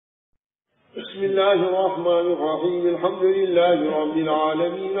بسم الله الرحمن الرحيم الحمد لله رب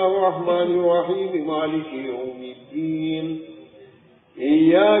العالمين الرحمن الرحيم مالك يوم الدين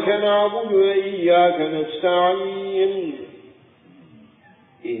إياك نعبد وإياك نستعين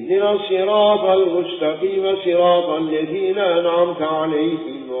اهدنا الصراط المستقيم صراط الذين أنعمت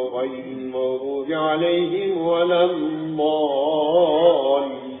عليهم غير المغضوب عليهم ولا الضالين.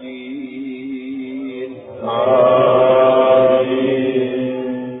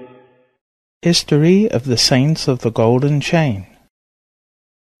 History of the Saints of the Golden Chain.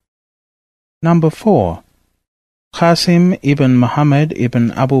 Number 4. Qasim ibn Muhammad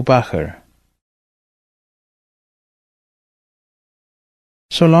ibn Abu Bakr.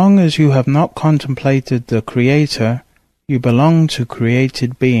 So long as you have not contemplated the Creator, you belong to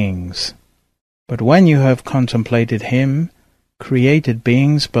created beings. But when you have contemplated Him, created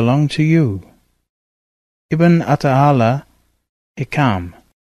beings belong to you. Ibn Ata'ala, Hikam.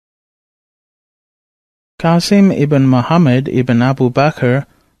 Qasim ibn Muhammad ibn Abu Bakr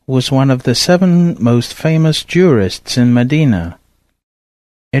was one of the 7 most famous jurists in Medina.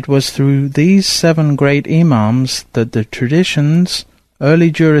 It was through these 7 great imams that the traditions,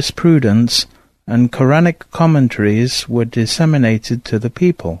 early jurisprudence, and Quranic commentaries were disseminated to the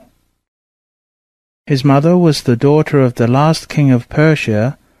people. His mother was the daughter of the last king of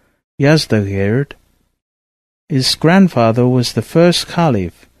Persia, Yazdagerd. His grandfather was the first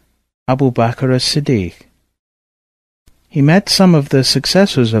caliph, Abu Bakr as-Siddiq. He met some of the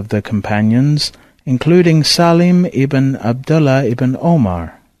successors of the companions, including Salim ibn Abdullah ibn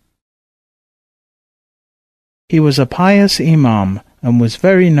Omar. He was a pious imam and was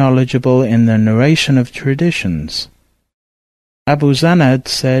very knowledgeable in the narration of traditions. Abu Zanad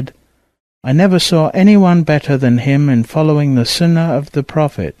said, "I never saw anyone better than him in following the sunnah of the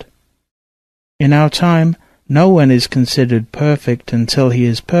Prophet. In our time, no one is considered perfect until he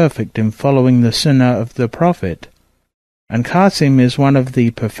is perfect in following the sunnah of the Prophet. And Qasim is one of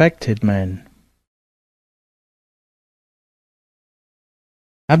the perfected men."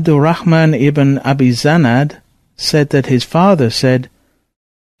 Abdurrahman ibn Abi Zanad said that his father said,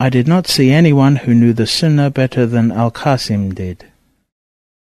 "I did not see anyone who knew the Sunnah better than Al-Qasim did."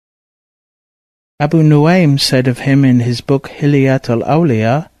 Abu Nu'aym said of him in his book Hilyat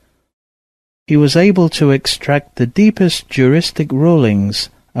ul-Awliya, he was able to extract the deepest juristic rulings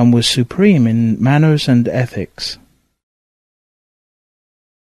and was supreme in manners and ethics.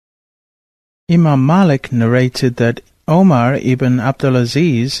 Imam Malik narrated that Omar ibn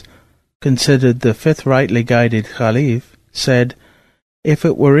Abdulaziz, considered the 5th rightly guided Caliph, said, "If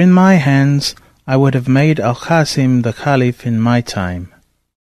it were in my hands, I would have made Al-Qasim the Caliph in my time."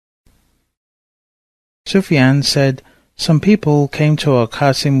 Sufyan said, "Some people came to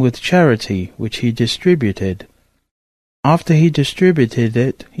Al-Qasim with charity, which he distributed. After he distributed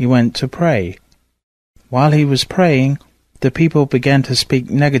it, he went to pray. While he was praying, the people began to speak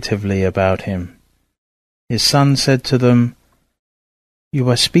negatively about him. His son said to them, 'You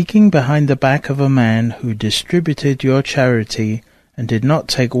are speaking behind the back of a man who distributed your charity and did not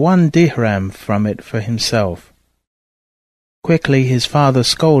take 1 dirham from it for himself.' Quickly his father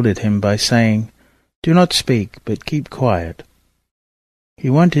scolded him by saying, 'Do not speak, but keep quiet.' He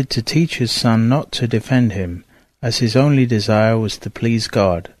wanted to teach his son not to defend him, as his only desire was to please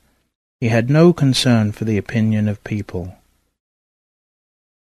God. He had no concern for the opinion of people."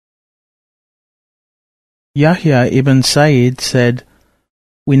 Yahya ibn Sa'id said,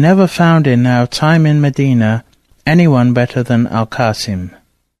 "We never found in our time in Medina anyone better than Al-Qasim."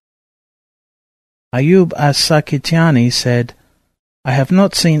 Ayub as-Sakitiyani said, "I have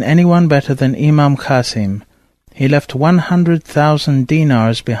not seen anyone better than Imam Qasim. He left 100,000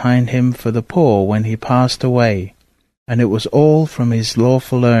 dinars behind him for the poor when he passed away, and it was all from his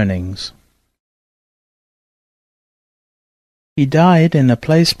lawful earnings." He died in a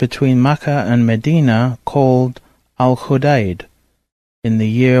place between Mecca and Medina called Al-Khudayd in the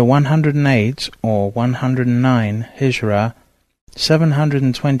year 108 or 109 Hijrah,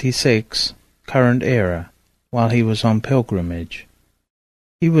 726 current era, while he was on pilgrimage.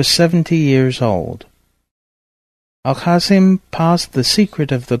 He was 70 years old. Al-Qasim passed the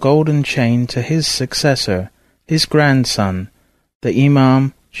secret of the golden chain to his successor, his grandson, the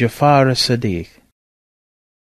Imam Jafar as-Sadiq.